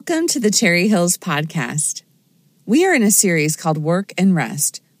Welcome to the Cherry Hills Podcast. We are in a series called Work and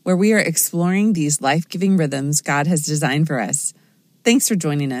Rest, where we are exploring these life-giving rhythms God has designed for us. Thanks for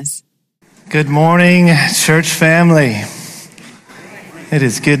joining us. Good morning, church family. It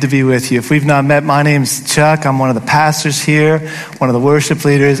is good to be with you. If we've not met, my name's Chuck. I'm one of the pastors here, one of the worship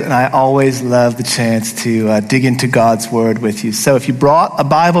leaders, and I always love the chance to dig into God's Word with you. So if you brought a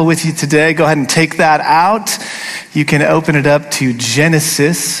Bible with you today, go ahead and take that out. You can open it up to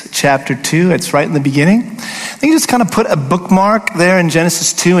Genesis chapter 2. It's right in the beginning. I think you just kind of put a bookmark there in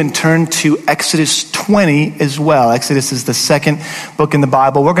Genesis 2 and turn to Exodus 20 as well. Exodus is the second book in the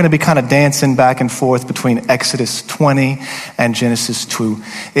Bible. We're going to be kind of dancing back and forth between Exodus 20 and Genesis 2.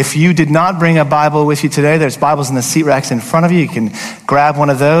 If you did not bring a Bible with you today, there's Bibles in the seat racks in front of you. You can grab one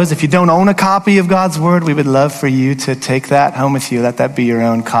of those. If you don't own a copy of God's Word, we would love for you to take that home with you. Let that be your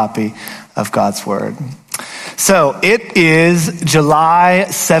own copy of God's Word. So it is July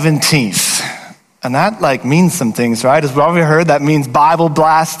 17th, and that means some things, right? As we've already heard, that means Bible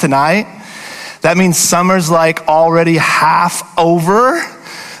blast tonight. That means summer's already half over.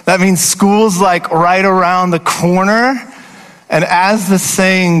 That means school's right around the corner. And as the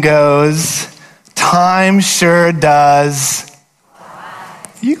saying goes, time sure does.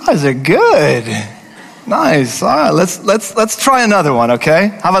 You guys are good. Nice. All right, let's try another one,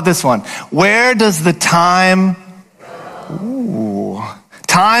 okay? How about this one? Where does the time go? Ooh.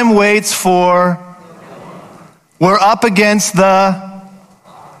 Time waits for. We're up against the.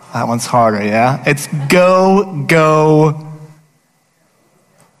 That one's harder, yeah? It's go, go,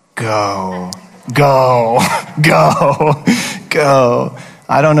 go, go, go, go.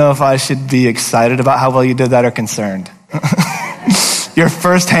 I don't know if I should be excited about how well you did that or concerned. You're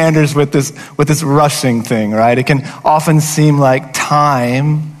first-handers with this rushing thing, right? It can often seem like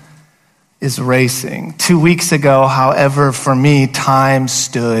time is racing. 2 weeks ago, however, for me, time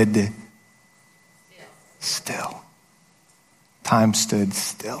stood still. Time stood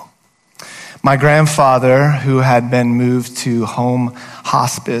still. My grandfather, who had been moved to home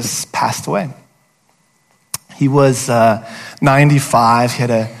hospice, passed away. He was 95. He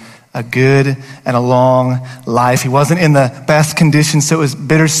had a good and a long life. He wasn't in the best condition, so it was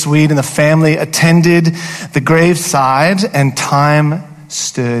bittersweet, and the family attended the graveside, and time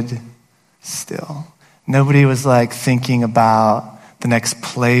stood still. Nobody was thinking about the next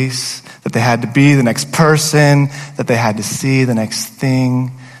place that they had to be, the next person that they had to see, the next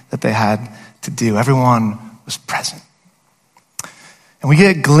thing that they had to do. Everyone was present. And we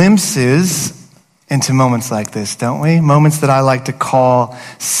get glimpses into moments like this, don't we? Moments that I like to call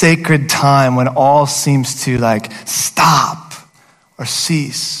sacred time, when all seems to stop or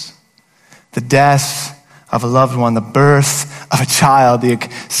cease. The death of a loved one, the birth of a child, the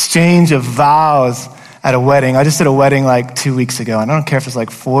exchange of vows at a wedding. I just did a wedding 2 weeks ago, and I don't care if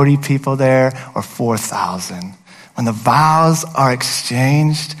it's 40 people there or 4,000. When the vows are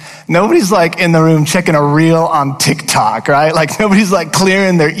exchanged, nobody's in the room checking a reel on TikTok, right? Nobody's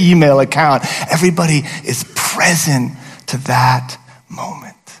clearing their email account. Everybody is present to that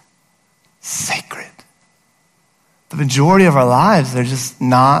moment. Sacred. The majority of our lives, they're just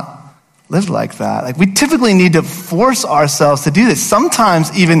not lived like that. We typically need to force ourselves to do this.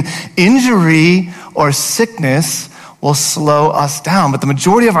 Sometimes even injury or sickness will slow us down. But the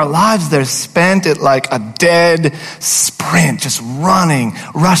majority of our lives, they're spent at a dead sprint, just running,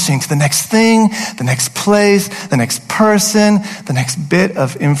 rushing to the next thing, the next place, the next person, the next bit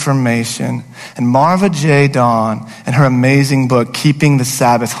of information. And Marva J. Dawn, in her amazing book, Keeping the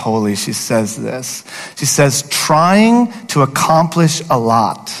Sabbath Holy, she says this. She says, trying to accomplish a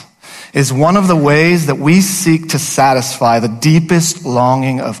lot is one of the ways that we seek to satisfy the deepest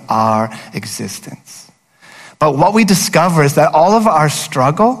longing of our existence. But what we discover is that all of our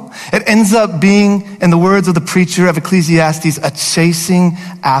struggle, it ends up being, in the words of the preacher of Ecclesiastes, a chasing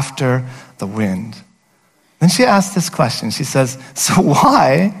after the wind. Then she asks this question. She says, so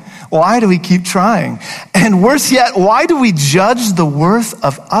why do we keep trying? And worse yet, why do we judge the worth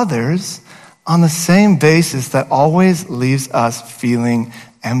of others on the same basis that always leaves us feeling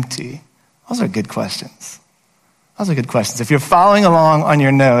empty? Those are good questions. Those are good questions. If you're following along on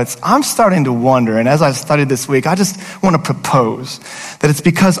your notes, I'm starting to wonder, and as I've studied this week, I just want to propose that it's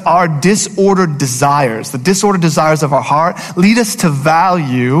because our disordered desires, the disordered desires of our heart, lead us to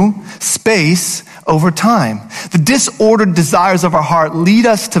value space over time. The disordered desires of our heart lead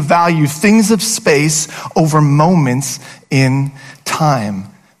us to value things of space over moments in time.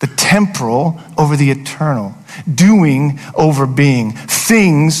 The temporal over the eternal. Doing over being.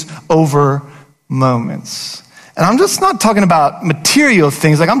 Things over moments. And I'm just not talking about material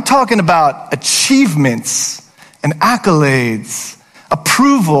things. I'm talking about achievements and accolades, a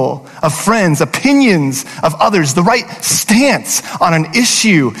approval of friends, opinions of others, the right stance on an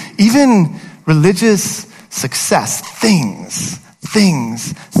issue, even religious success, things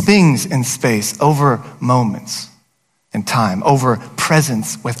in space, over moments in time, over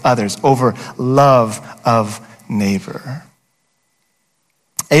presence with others, over love of neighbor.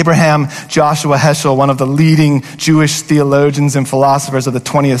 Abraham Joshua Heschel, one of the leading Jewish theologians and philosophers of the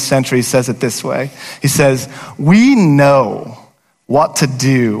 20th century, says it this way. He says, "We know what to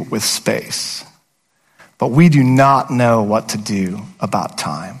do with space, but we do not know what to do about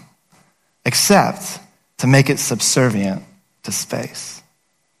time, except to make it subservient to space."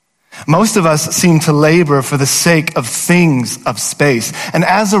 Most of us seem to labor for the sake of things of space, and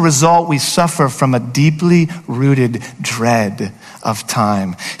as a result, we suffer from a deeply rooted dread of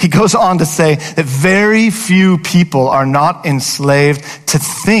time. He goes on to say that very few people are not enslaved to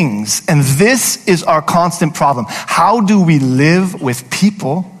things, and this is our constant problem. How do we live with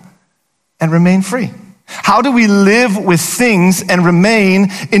people and remain free? How do we live with things and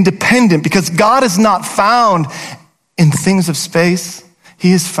remain independent? Because God is not found in things of space.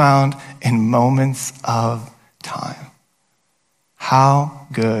 He is found in moments of time. How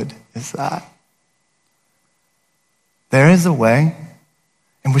good is that? There is a way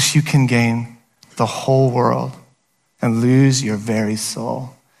in which you can gain the whole world and lose your very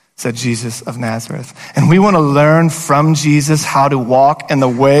soul, said Jesus of Nazareth. And we want to learn from Jesus how to walk in the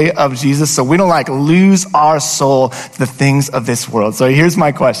way of Jesus so we don't lose our soul to the things of this world. So here's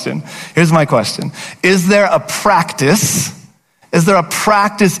my question. Is there a practice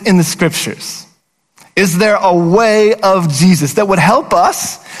in the scriptures? Is there a way of Jesus that would help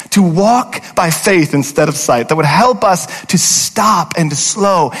us to walk by faith instead of sight, that would help us to stop and to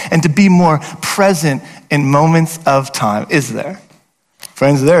slow and to be more present in moments of time? Is there?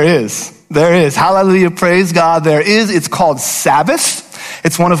 Friends, there is. There is. Hallelujah, praise God. There is. It's called Sabbath.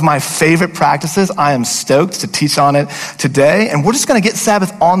 It's one of my favorite practices. I am stoked to teach on it today. And we're just going to get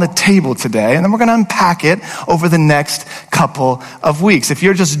Sabbath on the table today, and then we're going to unpack it over the next couple of weeks. If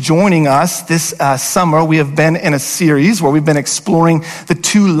you're just joining us this summer, we have been in a series where we've been exploring the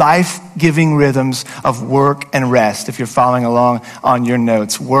two life-giving rhythms of work and rest. If you're following along on your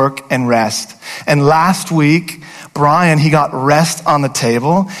notes, work and rest. And last week, Brian, he got rest on the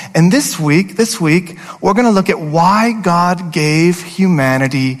table. And this week, we're going to look at why God gave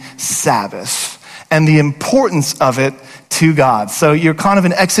humanity Sabbath and the importance of it to God. So you're kind of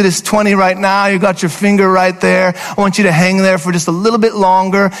in Exodus 20 right now. You got your finger right there. I want you to hang there for just a little bit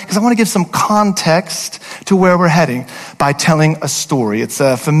longer because I want to give some context to where we're heading by telling a story. It's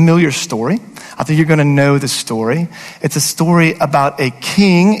a familiar story. I think you're going to know the story. It's a story about a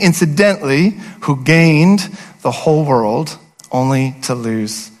king, incidentally, who gained the whole world only to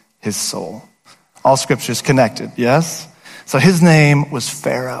lose his soul. All scripture is connected, yes? So his name was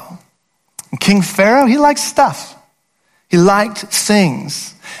Pharaoh. And King Pharaoh, he liked stuff. He liked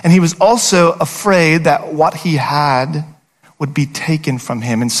things. And he was also afraid that what he had would be taken from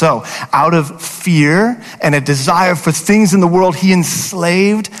him. And so, out of fear and a desire for things in the world, he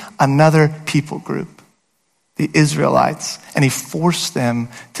enslaved another people group, the Israelites, and he forced them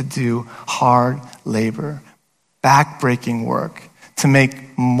to do hard labor, back-breaking work, to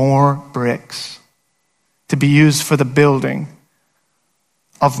make more bricks, to be used for the building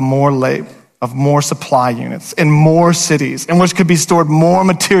of more labor, of more supply units in more cities in which could be stored more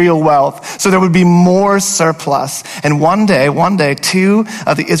material wealth, so there would be more surplus. And one day, two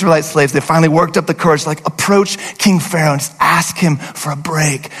of the Israelite slaves, they finally worked up the courage, approach King Pharaoh and just ask him for a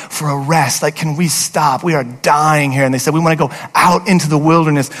break, for a rest. Can we stop? We are dying here. And they said, we want to go out into the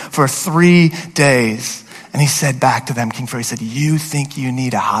wilderness for 3 days. And he said back to them, King Pharaoh, he said, you think you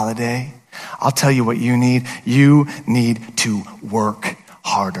need a holiday? I'll tell you what you need. You need to work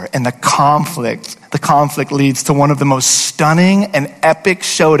harder. And the conflict leads to one of the most stunning and epic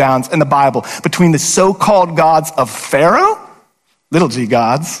showdowns in the Bible between the so-called gods of Pharaoh, little g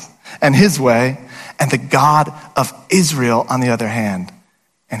gods, and his way, and the God of Israel on the other hand,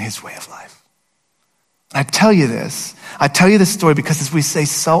 and his way of life. I tell you this story because, as we say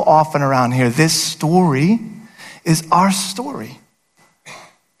so often around here, this story is our story.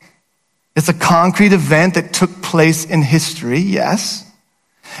 It's a concrete event that took place in history, yes.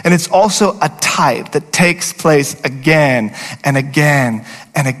 And it's also a type that takes place again and again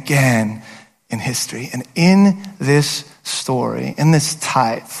and again in history. And in this story, in this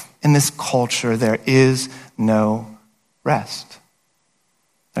type, in this culture, there is no rest.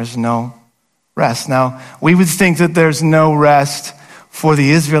 There's no rest. Now, we would think that there's no rest for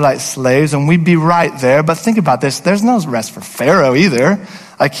the Israelite slaves, and we'd be right there. But think about this. There's no rest for Pharaoh either.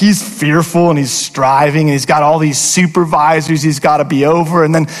 Like, he's fearful and he's striving and he's got all these supervisors he's got to be over.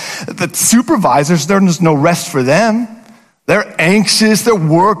 And then the supervisors, there's no rest for them. They're anxious. They're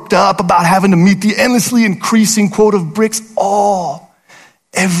worked up about having to meet the endlessly increasing quota of bricks.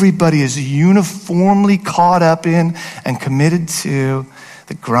 Everybody is uniformly caught up in and committed to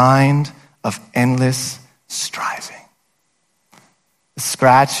the grind of endless striving. The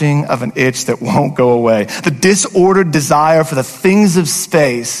scratching of an itch that won't go away. The disordered desire for the things of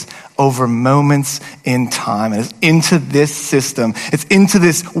space over moments in time. And it's into this system. It's into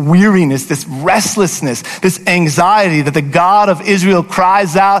this weariness, this restlessness, this anxiety that the God of Israel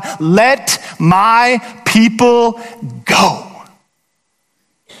cries out, "Let my people go."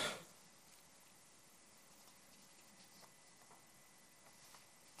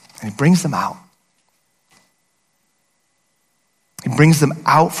 And he brings them out. He brings them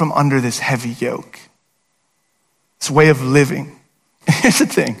out from under this heavy yoke, this way of living. Here's the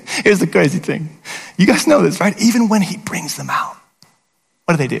thing. Here's the crazy thing. You guys know this, right? Even when he brings them out,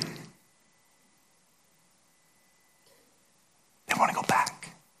 what do? They want to go back.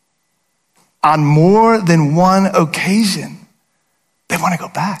 On more than one occasion, they want to go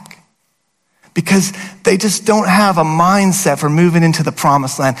back. Because they just don't have a mindset for moving into the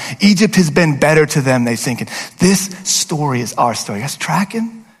promised land. Egypt has been better to them, they thinking. This story is our story. You guys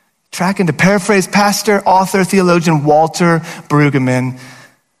tracking? To paraphrase pastor, author, theologian Walter Brueggemann,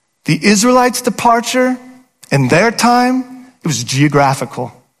 the Israelites' departure in their time, it was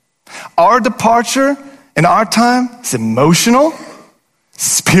geographical. Our departure in our time is emotional,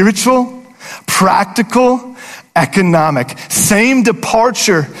 spiritual, practical, economic. Same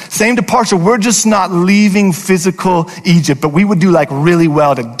departure. We're just not leaving physical Egypt, but we would do like really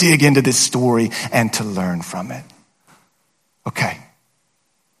well to dig into this story and to learn from it. Okay,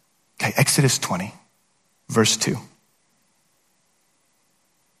 Exodus 20, verse 2.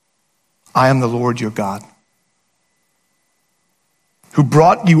 I am the Lord your God, who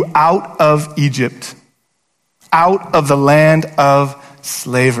brought you out of Egypt, out of the land of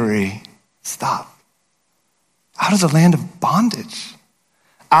slavery. Stop. Out of the land of bondage,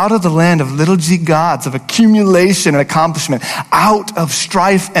 out of the land of little g gods, of accumulation and accomplishment, out of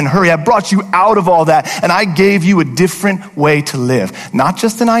strife and hurry. I brought you out of all that, and I gave you a different way to live. Not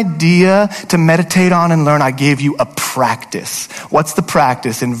just an idea to meditate on and learn, I gave you a practice. What's the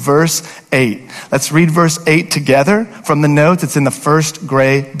practice? In verse 8. Let's read verse 8 together from the notes. It's in the first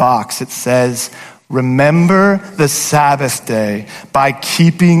gray box. It says, "Remember the Sabbath day by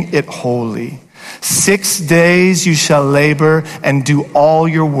keeping it holy. 6 days you shall labor and do all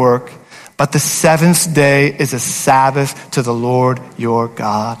your work, but the seventh day is a Sabbath to the Lord your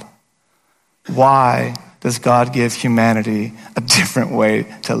God." Why does God give humanity a different way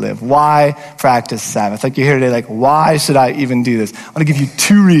to live? Why practice Sabbath? Like you hear today, like, why should I even do this? I'm gonna give you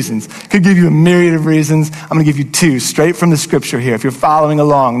 2 reasons. Could give you a myriad of reasons. I'm gonna give you 2 straight from the scripture here. If you're following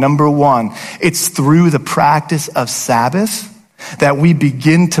along, number 1, it's through the practice of Sabbath that we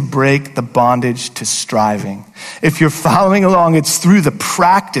begin to break the bondage to striving. If you're following along, it's through the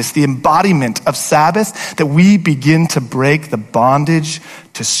practice, the embodiment of Sabbath, that we begin to break the bondage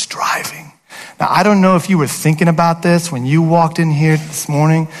to striving. Now, I don't know if you were thinking about this when you walked in here this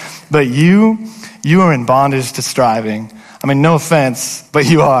morning, but you are in bondage to striving. I mean, no offense, but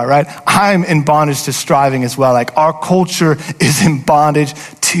you are, right? I'm in bondage to striving as well. Like, our culture is in bondage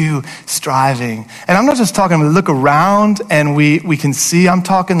to striving. And I'm not just talking, we look around and we can see, I'm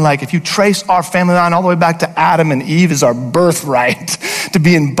talking like if you trace our family line all the way back to Adam and Eve is our birthright to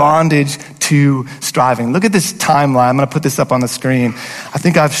be in bondage to striving. Look at this timeline. I'm going to put this up on the screen. I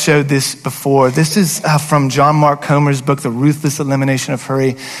think I've showed this before. This is from John Mark Comer's book, The Ruthless Elimination of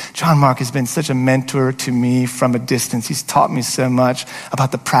Hurry. John Mark has been such a mentor to me from a distance. He's taught me so much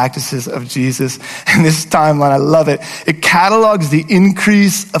about the practices of Jesus. And this timeline, I love it. It catalogs the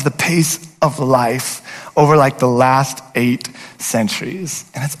increase of the pace of life over like the last 8 centuries.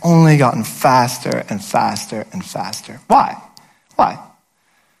 And it's only gotten faster and faster and faster. Why?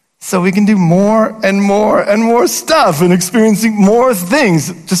 So we can do more and more and more stuff and experiencing more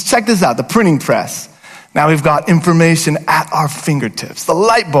things. Just check this out, the printing press. Now we've got information at our fingertips. The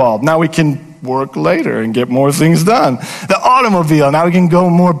light bulb, now we can work later and get more things done. The automobile, now we can go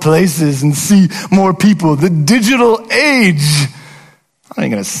more places and see more people. The digital age. I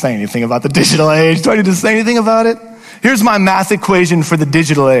ain't gonna say anything about the digital age. Do I need to say anything about it? Here's my math equation for the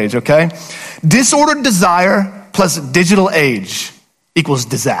digital age, okay? Disordered desire plus digital age equals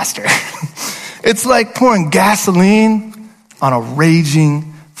disaster. It's like pouring gasoline on a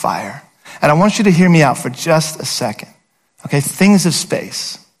raging fire. And I want you to hear me out for just a second. Okay, things of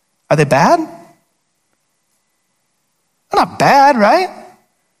space. Are they bad? They're not bad, right?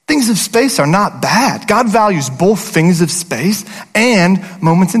 Things of space are not bad. God values both things of space and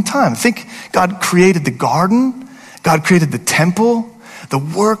moments in time. Think God created the garden. God created the temple. The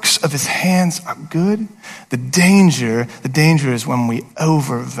works of his hands are good. The danger is when we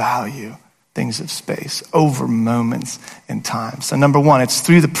overvalue things of space over moments in time. So number one, it's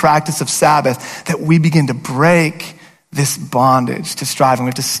through the practice of Sabbath that we begin to break this bondage to striving. We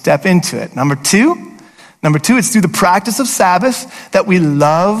have to step into it. Number two, it's through the practice of Sabbath that we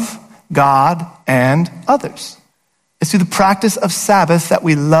love God and others. It's through the practice of Sabbath that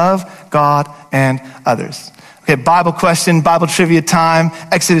we love God and others. Okay, Bible question, Bible trivia time.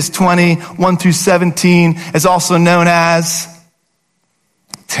 Exodus 20, 1 through 17 is also known as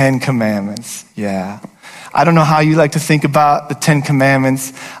 10 Commandments. Yeah. I don't know how you like to think about the 10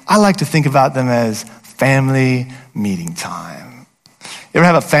 Commandments. I like to think about them as family meeting time. You ever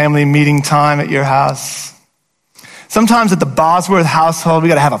have a family meeting time at your house? Sometimes at the Bosworth household, we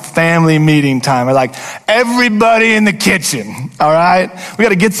got to have a family meeting time. We're like, everybody in the kitchen, all right? We got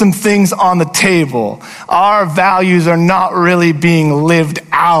to get some things on the table. Our values are not really being lived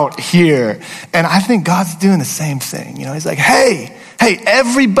out here. And I think God's doing the same thing. You know, he's like, hey,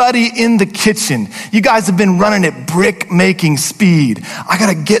 everybody in the kitchen, you guys have been running at brick making speed. I got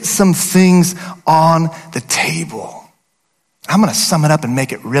to get some things on the table. I'm going to sum it up and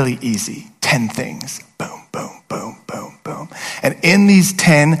make it really easy. 10 things. Boom, boom, boom, boom, boom. And in these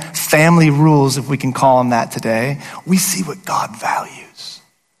 10 family rules, if we can call them that today, we see what God values.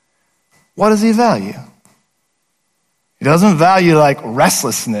 What does he value? He doesn't value like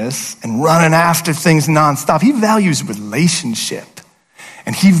restlessness and running after things nonstop. He values relationship.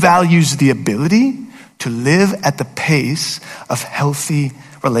 And he values the ability to live at the pace of healthy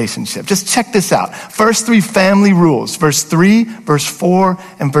relationship. Just check this out. First three family rules, verse 3, verse 4,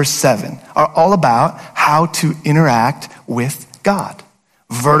 and verse 7, are all about how to interact with God.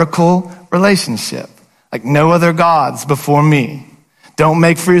 Vertical relationship, like no other gods before me. Don't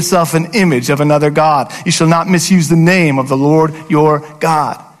make for yourself an image of another God. You shall not misuse the name of the Lord your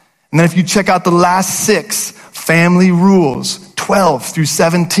God. And then if you check out the last 6 family rules, 12 through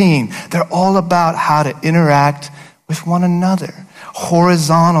 17, they're all about how to interact with one another.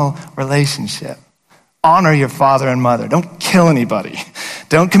 Horizontal relationship. Honor your father and mother. Don't kill anybody.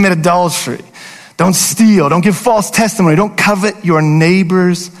 Don't commit adultery. Don't steal. Don't give false testimony. Don't covet your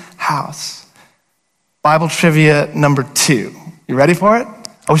neighbor's house. Bible trivia number 2. You ready for it?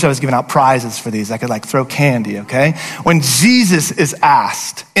 I wish I was giving out prizes for these. I could like throw candy, okay? When Jesus is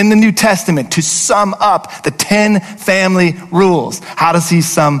asked in the New Testament to sum up the 10 family rules, how does he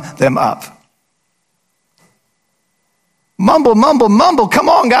sum them up? Mumble, mumble, mumble. Come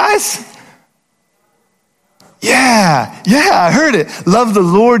on, guys. Yeah, I heard it. Love the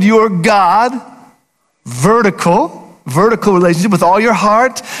Lord your God. Vertical relationship with all your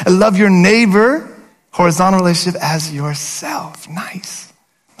heart. And love your neighbor. Horizontal relationship as yourself. Nice.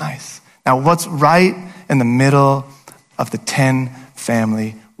 Now, what's right in the middle of the 10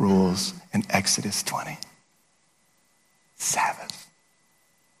 family rules in Exodus 20? Sabbath.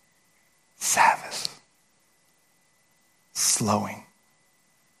 Slowing.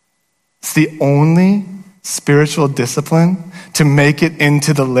 It's the only spiritual discipline to make it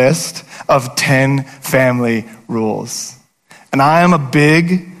into the list of 10 family rules. And I am a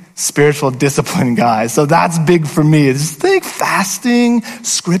big spiritual discipline guy, so that's big for me. It's think fasting,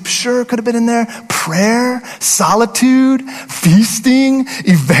 scripture could have been in there, prayer, solitude, feasting,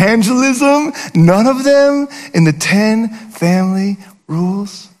 evangelism, none of them in the 10 family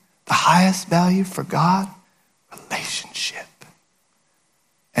rules. The highest value for God, relationship.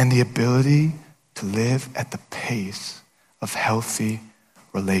 And the ability to live at the pace of healthy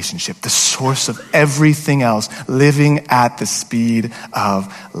relationship, the source of everything else, living at the speed of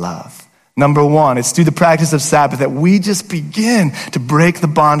love. Number 1, it's through the practice of Sabbath that we just begin to break the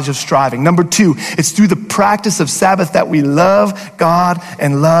bondage of striving. Number 2, it's through the practice of Sabbath that we love God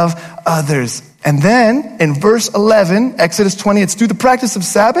and love others. And then in verse 11, Exodus 20, it's through the practice of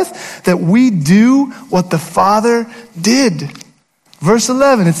Sabbath that we do what the Father did. Verse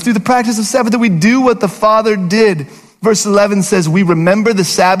 11, it's through the practice of Sabbath that we do what the Father did. Verse 11 says, we remember the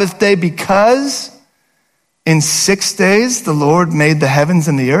Sabbath day because in 6 days the Lord made the heavens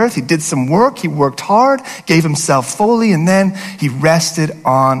and the earth. He did some work. He worked hard, gave himself fully, and then he rested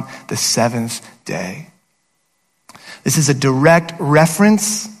on the 7th day. This is a direct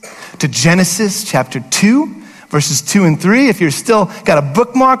reference to Genesis chapter 2, verses 2 and 3. If you're still got a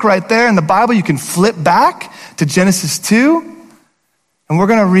bookmark right there in the Bible, you can flip back to Genesis 2. And we're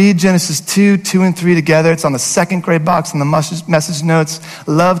going to read Genesis 2, 2 and 3 together. It's on the second grade box in the message notes.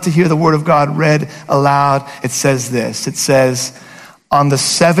 Love to hear the word of God read aloud. It says this. It says, on the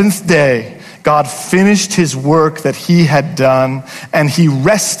seventh day, God finished his work that he had done, and he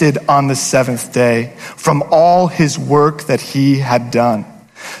rested on the seventh day from all his work that he had done.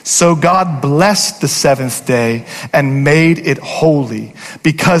 So God blessed the seventh day and made it holy,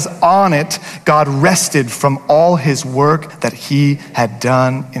 because on it God rested from all his work that he had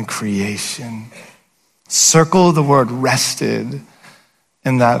done in creation. Circle the word rested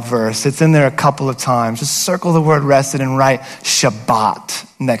in that verse. It's in there a couple of times. Just circle the word rested and write Shabbat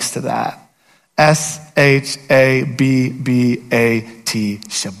next to that. Shabbat,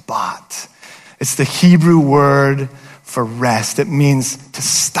 Shabbat. It's the Hebrew word for rest. It means to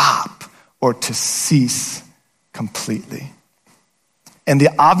stop or to cease completely. And the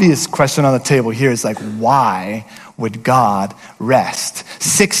obvious question on the table here is like, why would God rest?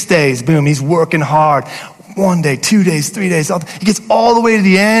 6 days, boom, he's working hard. 1 day, 2 days, 3 days. He gets all the way to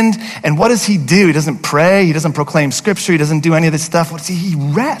the end. And what does he do? He doesn't pray. He doesn't proclaim scripture. He doesn't do any of this stuff. What does he? He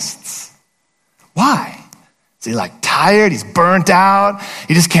rests. Why? Is he like tired? He's burnt out.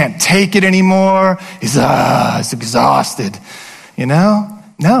 He just can't take it anymore. He's exhausted. You know?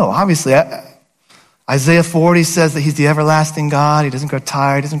 No, obviously. Isaiah 40 says that he's the everlasting God. He doesn't grow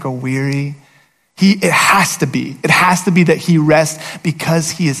tired. He doesn't grow weary. It has to be that he rests because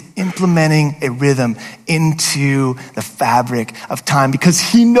he is implementing a rhythm into the fabric of time, because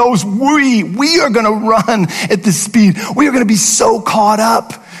he knows we are going to run at this speed. We are going to be so caught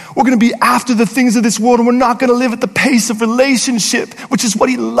up. We're going to be after the things of this world, and we're not going to live at the pace of relationship, which is what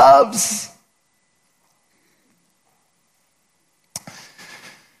he loves.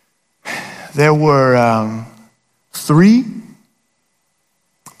 There were 3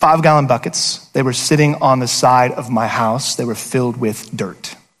 5-gallon buckets. They were sitting on the side of my house. They were filled with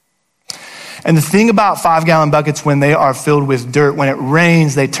dirt. And the thing about 5-gallon buckets, when they are filled with dirt, when it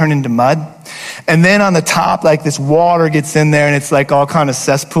rains, they turn into mud. And then on the top, like this water gets in there and it's like all kind of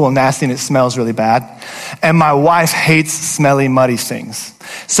cesspool and nasty and it smells really bad. And my wife hates smelly, muddy things.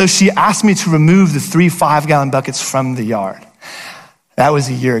 So she asked me to remove the 3 5-gallon buckets from the yard. That was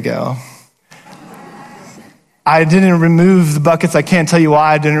a year ago. I didn't remove the buckets. I can't tell you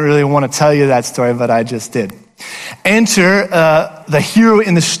why. I didn't really want to tell you that story, but I just did. Enter the hero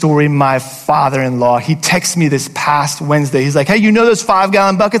in the story, my father-in-law. He texts me this past Wednesday. He's like, hey, you know those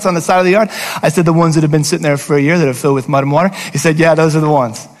 5-gallon buckets on the side of the yard? I said, the ones that have been sitting there for a year that are filled with mud and water? He said, yeah, those are the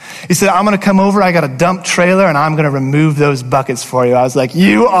ones. He said, I'm going to come over. I got a dump trailer and I'm going to remove those buckets for you. I was like,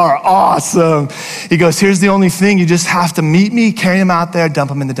 you are awesome. He goes, here's the only thing. You just have to meet me, carry them out there, dump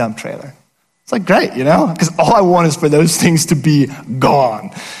them in the dump trailer. It's like, great, you know, because all I want is for those things to be gone.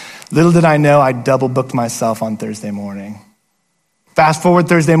 Little did I know I double booked myself on Thursday morning. Fast forward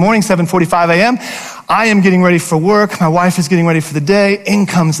Thursday morning, 7:45 a.m. I am getting ready for work. My wife is getting ready for the day. In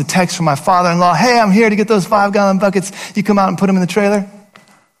comes the text from my father-in-law. Hey, I'm here to get those 5-gallon buckets. You come out and put them in the trailer?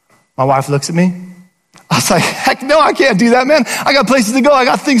 My wife looks at me. I was like, heck no, I can't do that, man. I got places to go. I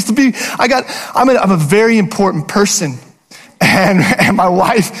got things to be. I'm a very important person. And my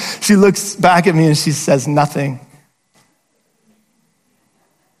wife, she looks back at me and she says nothing.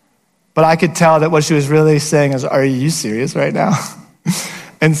 But I could tell that what she was really saying is, are you serious right now?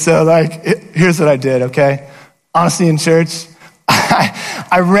 And so here's what I did, okay? Honestly, in church,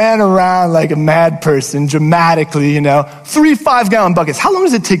 I ran around like a mad person, dramatically, 3 5-gallon buckets. How long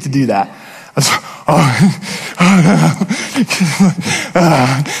does it take to do that?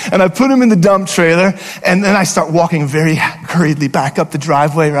 And I put them in the dump trailer, and then I start walking very hurriedly back up the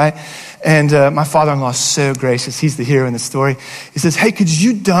driveway, right? And my father-in-law is so gracious. He's the hero in the story. He says, hey, could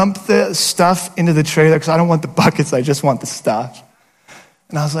you dump the stuff into the trailer? Because I don't want the buckets, I just want the stuff.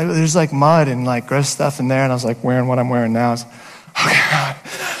 And I was like, there's like mud and like gross stuff in there. And I was like wearing what I'm wearing now. Okay, God.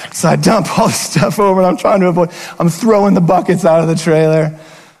 So I dump all the stuff over, and I'm throwing the buckets out of the trailer.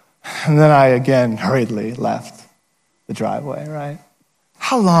 And then I again hurriedly left the driveway, right?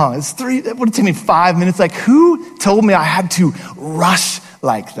 How long? It would take me 5 minutes. Like, who told me I had to rush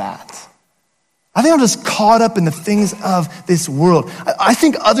like that? I think I'm just caught up in the things of this world. I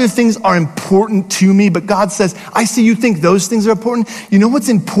think other things are important to me, but God says, I see you think those things are important. You know what's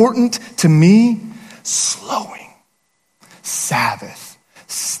important to me? Slowing, Sabbath,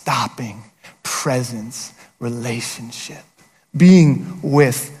 stopping, presence, relationship, being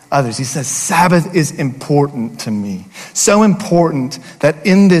with others. He says, Sabbath is important to me. So important that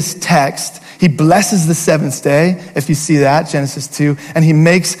in this text, he blesses the seventh day, if you see that, Genesis 2, and he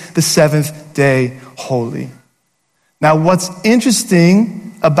makes the seventh day holy. Now, what's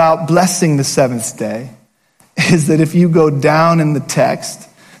interesting about blessing the seventh day is that if you go down in the text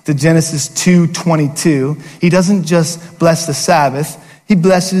to Genesis 2:22, he doesn't just bless the Sabbath, he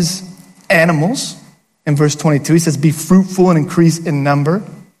blesses animals. In verse 22, he says, be fruitful and increase in number.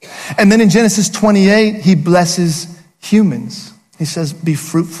 And then in Genesis 28, he blesses humans. He says, be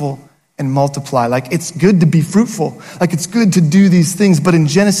fruitful and multiply. Like, it's good to be fruitful. Like, it's good to do these things. But in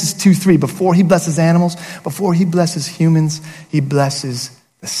Genesis 2:3, before he blesses animals, before he blesses humans, he blesses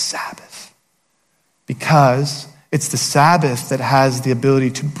the Sabbath. Because it's the Sabbath that has the ability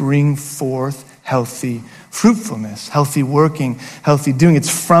to bring forth healthy fruitfulness, healthy working, healthy doing. It's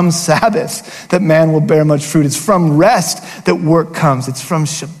from Sabbath that man will bear much fruit. It's from rest that work comes. It's from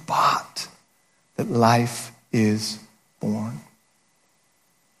Shabbat that life is born.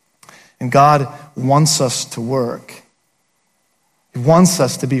 And God wants us to work. He wants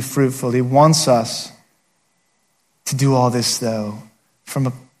us to be fruitful. He wants us to do all this, though, from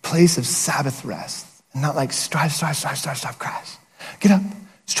a place of Sabbath rest. And not like strive, crash. Get up,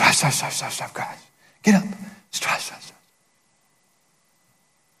 strive, crash. Get up, strive.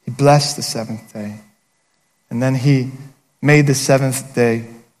 He blessed the seventh day. And then he made the seventh day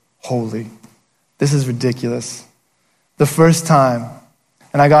holy. This is ridiculous. The first time,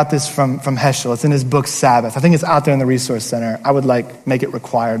 and I got this from Heschel. It's in his book, Sabbath. I think it's out there in the Resource Center. I would make it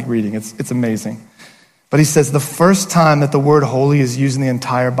required reading. It's amazing. But he says the first time that the word holy is used in the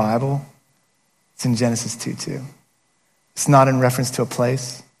entire Bible, it's in Genesis 2:2. It's not in reference to a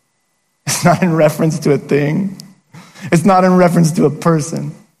place. It's not in reference to a thing. It's not in reference to a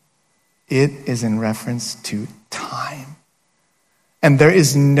person. It is in reference to time. And there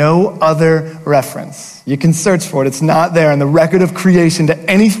is no other reference. You can search for it. It's not there in the record of creation to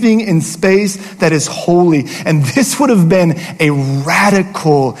anything in space that is holy. And this would have been a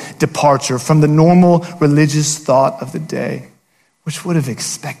radical departure from the normal religious thought of the day, which would have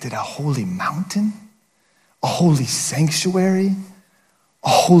expected a holy mountain, a holy sanctuary, a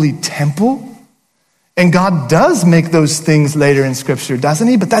holy temple. And God does make those things later in Scripture, doesn't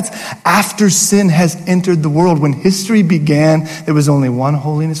he? But that's after sin has entered the world. When history began, there was only one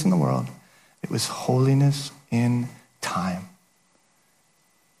holiness in the world. It was holiness in time.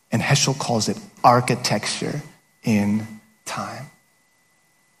 And Heschel calls it architecture in time.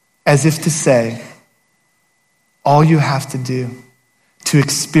 As if to say, all you have to do to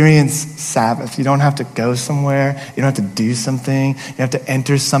experience Sabbath, you don't have to go somewhere, you don't have to do something, you don't have to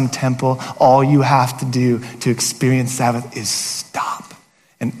enter some temple. All you have to do to experience Sabbath is stop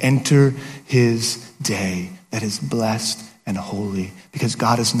and enter his day that is blessed and holy, because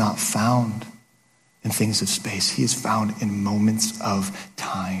God is not found in things of space. He is found in moments of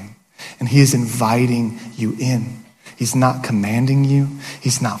time. And he is inviting you in. He's not commanding you.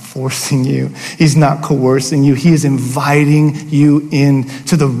 He's not forcing you. He's not coercing you. He is inviting you in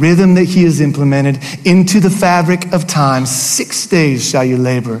to the rhythm that he has implemented into the fabric of time. 6 days shall you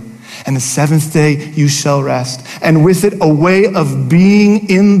labor, and the seventh day you shall rest. And with it, a way of being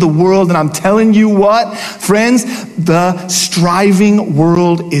in the world. And I'm telling you what, friends, the striving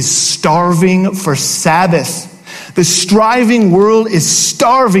world is starving for Sabbath. The striving world is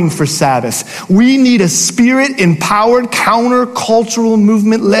starving for Sabbath. We need a spirit-empowered counter-cultural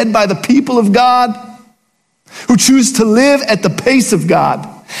movement led by the people of God who choose to live at the pace of God.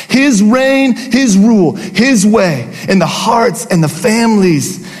 His reign, his rule, his way in the hearts and the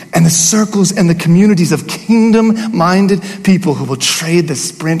families and the circles and the communities of kingdom-minded people who will trade the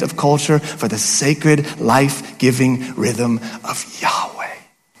sprint of culture for the sacred, life-giving rhythm of Yahweh.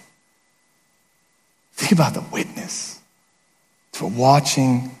 Think about the witness to a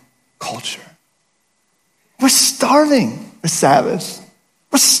watching culture. We're starving for Sabbath.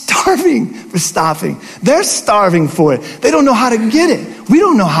 We're starving for stopping. They're starving for it. They don't know how to get it. We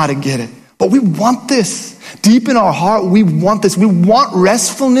don't know how to get it. But we want this. Deep in our heart, we want this. We want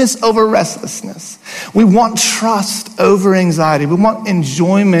restfulness over restlessness. We want trust over anxiety. We want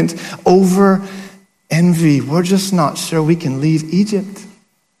enjoyment over envy. We're just not sure we can leave Egypt.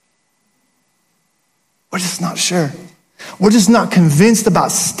 We're just not sure. We're just not convinced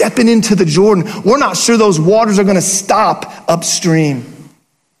about stepping into the Jordan. We're not sure those waters are going to stop upstream.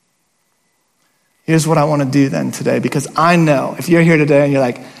 Here's what I want to do then today, because I know if you're here today and you're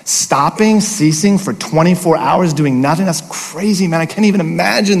like, ceasing for 24 hours doing nothing, that's crazy, man. I can't even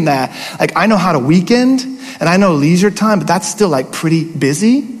imagine that. Like, I know how to weekend and I know leisure time, but that's still like pretty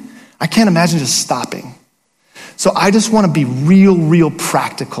busy. I can't imagine just stopping. So I just want to be real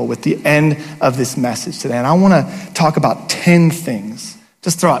practical with the end of this message today. And I want to talk about 10 things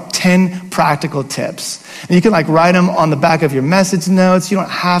Just throw out 10 practical tips. And you can write them on the back of your message notes. You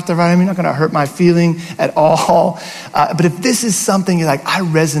don't have to write them. You're not going to hurt my feeling at all. But if this is something you're I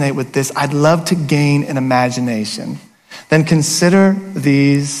resonate with this, I'd love to gain an imagination, then consider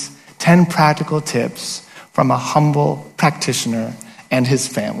these 10 practical tips from a humble practitioner and his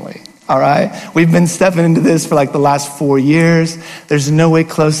family. All right? We've been stepping into this for the last 4 years. There's no way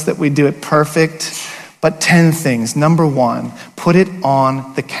close that we do it perfect. But 10 things. Number 1, put it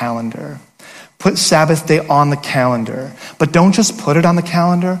on the calendar. Put Sabbath day on the calendar. But don't just put it on the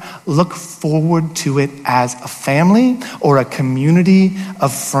calendar. Look forward to it as a family or a community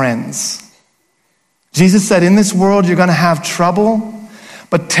of friends. Jesus said, in this world, you're going to have trouble,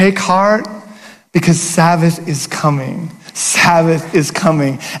 but take heart because Sabbath is coming. Sabbath is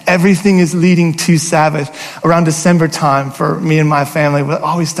coming. Everything is leading to Sabbath. Around December time for me and my family, we'll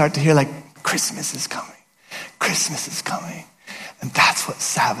always start to hear Christmas is coming. Christmas is coming. And that's what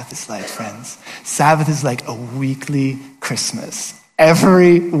Sabbath is like, friends. Sabbath is like a weekly Christmas.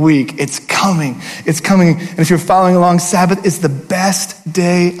 Every week, it's coming. It's coming. And if you're following along, Sabbath is the best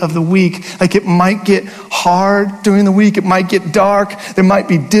day of the week. It might get hard during the week. It might get dark. There might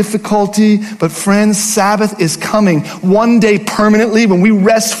be difficulty. But friends, Sabbath is coming. One day permanently when we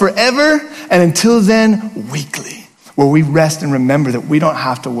rest forever. And until then, weekly, where we rest and remember that we don't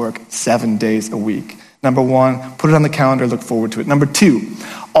have to work 7 days a week. Number 1, put it on the calendar, look forward to it. Number 2,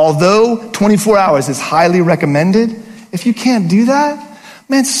 although 24 hours is highly recommended, if you can't do that,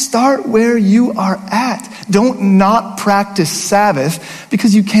 man, start where you are at. Don't not practice Sabbath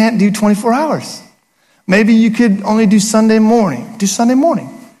because you can't do 24 hours. Maybe you could only do Sunday morning. Do Sunday morning.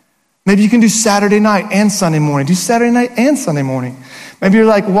 Maybe you can do Saturday night and Sunday morning. Do Saturday night and Sunday morning. Maybe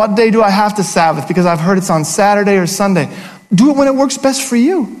you're what day do I have to Sabbath? Because I've heard it's on Saturday or Sunday. Do it when it works best for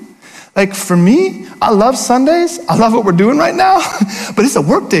you. For me, I love Sundays. I love what we're doing right now, but it's a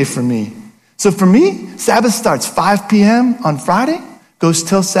work day for me. So for me, Sabbath starts 5 p.m. on Friday, goes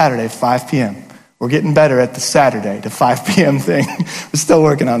till Saturday, 5 p.m. We're getting better at the Saturday to 5 p.m. thing. We're still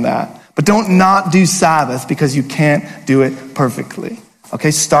working on that. But don't not do Sabbath because you can't do it perfectly.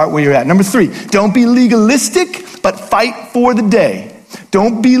 Okay, start where you're at. Number 3, don't be legalistic, but fight for the day.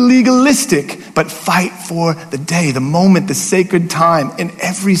 Don't be legalistic, but fight for the day, the moment, the sacred time in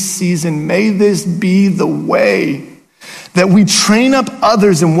every season. May this be the way that we train up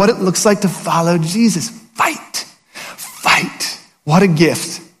others in what it looks like to follow Jesus. Fight. What a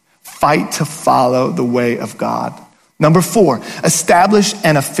gift. Fight to follow the way of God. Number 4, establish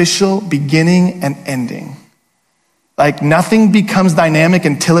an official beginning and ending. Nothing becomes dynamic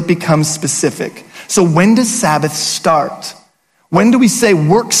until it becomes specific. So when does Sabbath start? When do we say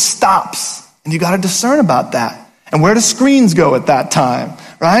work stops? And you got to discern about that. And where do screens go at that time,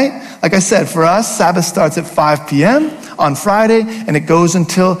 right? Like I said, for us, Sabbath starts at 5 p.m. on Friday, and it goes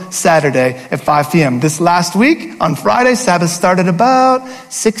until Saturday at 5 p.m. This last week, on Friday, Sabbath started about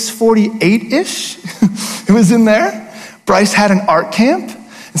 6:48-ish. It was in there. Bryce had an art camp,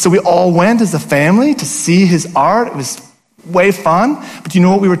 and so we all went as a family to see his art. It was way fun. But you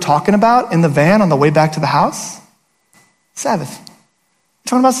know what we were talking about in the van on the way back to the house? Sabbath. We're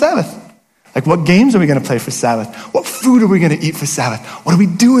talking about Sabbath. What games are we going to play for Sabbath? What food are we going to eat for Sabbath? What are we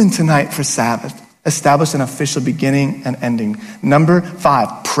doing tonight for Sabbath? Establish an official beginning and ending. Number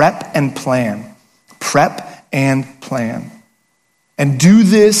 5, prep and plan. Prep and plan. And do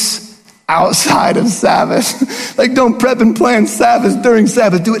this outside of Sabbath. Don't prep and plan Sabbath during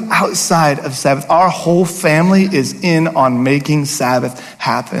Sabbath. Do it outside of Sabbath. Our whole family is in on making Sabbath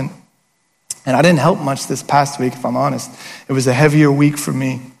happen. And I didn't help much this past week, if I'm honest. It was a heavier week for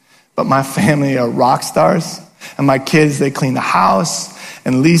me. But my family are rock stars. And my kids, they clean the house.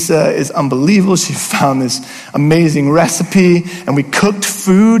 And Lisa is unbelievable. She found this amazing recipe. And we cooked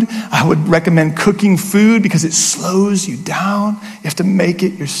food. I would recommend cooking food because it slows you down. You have to make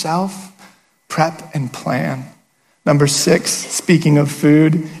it yourself. Prep and plan. Number 6, speaking of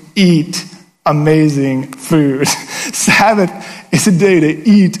food, eat amazing food. Sabbath is a day to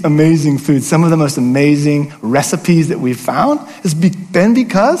eat amazing food. Some of the most amazing recipes that we've found has been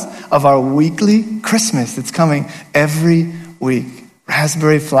because of our weekly Christmas that's coming every week.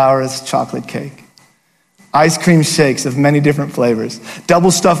 Raspberry flowers chocolate cake. Ice cream shakes of many different flavors.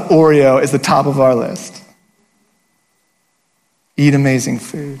 Double stuffed Oreo is the top of our list. Eat amazing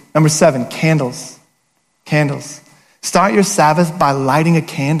food. Number 7, candles. Candles. Start your Sabbath by lighting a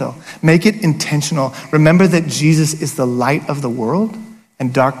candle. Make it intentional. Remember that Jesus is the light of the world,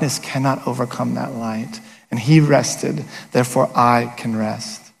 and darkness cannot overcome that light. And he rested, therefore I can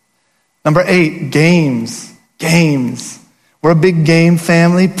rest. Number 8, games. Games. We're a big game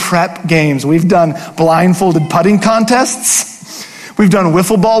family. Prep games. We've done blindfolded putting contests. We've done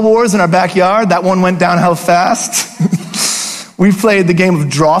wiffle ball wars in our backyard. That one went downhill fast. We've played the game of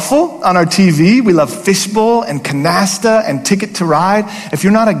Drawful on our TV. We love fishbowl and canasta and Ticket to Ride. If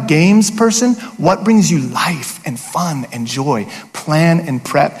you're not a games person, what brings you life and fun and joy? Plan and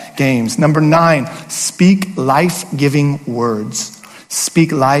prep games. Number 9, speak life-giving words.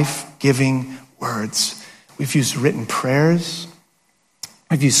 Speak life-giving words. We've used written prayers.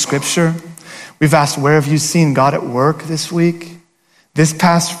 We've used scripture. We've asked, where have you seen God at work this week? This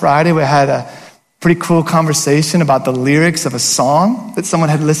past Friday, we had a pretty cool conversation about the lyrics of a song that someone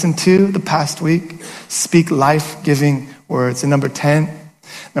had listened to the past week. Speak life-giving words. And number 10,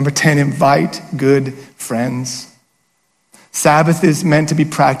 invite good friends. Sabbath is meant to be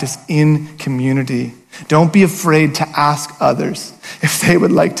practiced in community. Don't be afraid to ask others if they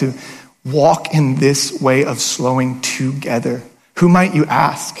would like to walk in this way of slowing together. Who might you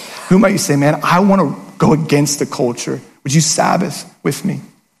ask? Who might you say, man, I want to go against the culture. Would you Sabbath with me?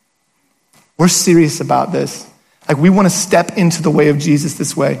 We're serious about this. Like, we want to step into the way of Jesus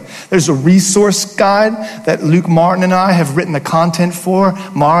this way. There's a resource guide that Luke Martin and I have written the content for.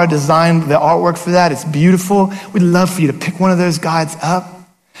 Mara designed the artwork for that. It's beautiful. We'd love for you to pick one of those guides up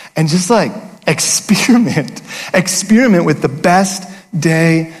and just like experiment with the best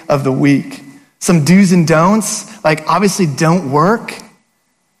day of the week. Some do's and don'ts, like obviously don't work,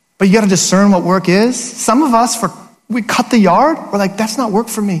 but you got to discern what work is. Some of us, we cut the yard. We're like, that's not work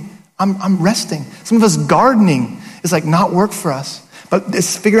for me. I'm resting. Some of us, gardening is like not work for us. But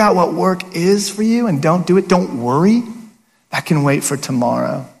just figure out what work is for you and don't do it. Don't worry. That can wait for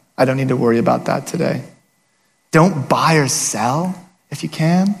tomorrow. I don't need to worry about that today. Don't buy or sell if you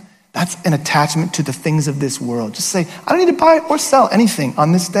can. That's an attachment to the things of this world. Just say, I don't need to buy or sell anything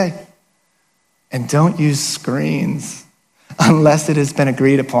on this day. And don't use screens unless it has been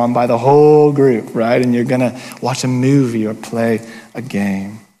agreed upon by the whole group, right? And you're going to watch a movie or play a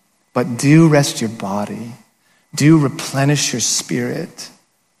game. But do rest your body, do replenish your spirit,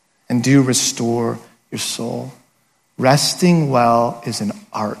 and do restore your soul. Resting well is an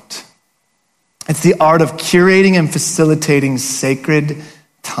art. It's the art of curating and facilitating sacred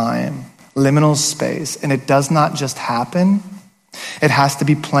time, liminal space, and it does not just happen. It has to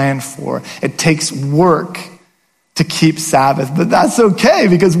be planned for. It takes work to keep Sabbath, but that's okay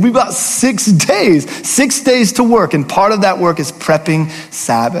because we've got 6 days to work. And part of that work is prepping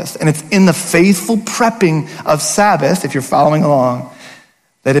Sabbath. And it's in the faithful prepping of Sabbath, if you're following along,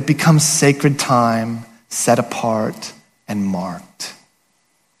 that it becomes sacred time, set apart and marked.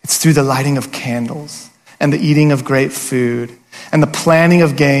 It's through the lighting of candles and the eating of great food and the planning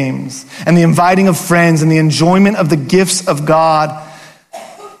of games and the inviting of friends and the enjoyment of the gifts of God.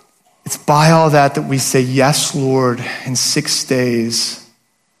 It's by all that we say, yes, Lord, in 6 days,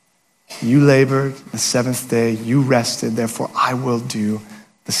 you labored, the 7th day, you rested, therefore I will do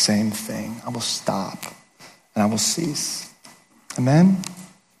the same thing. I will stop and I will cease. Amen?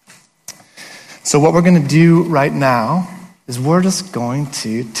 So what we're going to do right now is we're just going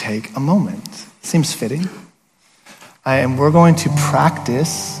to take a moment. Seems fitting. And we're going to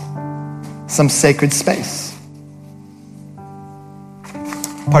practice some sacred space.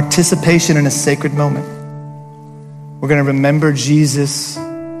 Participation in a sacred moment. We're going to remember Jesus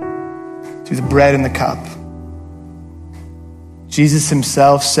through the bread and the cup. Jesus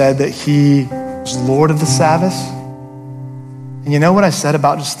himself said that he was Lord of the Sabbath. And you know what I said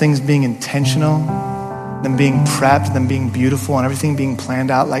about just things being intentional, them being prepped, them being beautiful, and everything being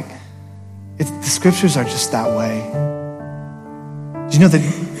planned out? Like, the scriptures are just that way. Did you know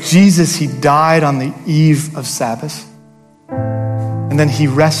that Jesus, he died on the eve of Sabbath? And then he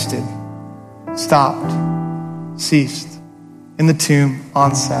rested, stopped, ceased in the tomb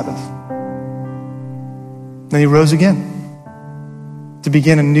on Sabbath. Then he rose again to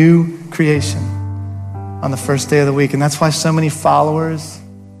begin a new creation on the first day of the week. And that's why so many followers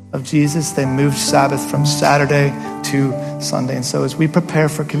of Jesus, they moved Sabbath from Saturday to Sunday. And so as we prepare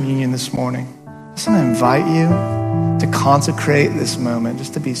for communion this morning, I just want to invite you to consecrate this moment,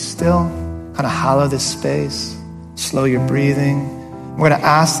 just to be still, kind of hallow this space, slow your breathing. We're going to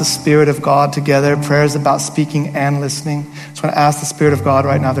ask the Spirit of God together. Prayer is about speaking and listening. So I'm going to ask the Spirit of God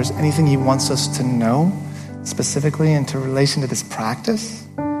right now if there's anything he wants us to know specifically into relation to this practice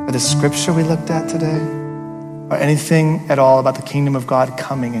or the scripture we looked at today, or anything at all about the kingdom of God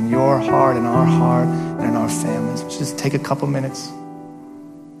coming in your heart, in our heart, and in our families. Let's just take a couple minutes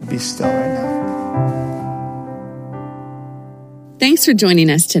and be still right now. Thanks for joining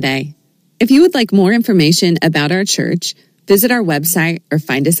us today. If you would like more information about our church, visit our website or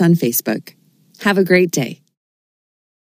find us on Facebook. Have a great day.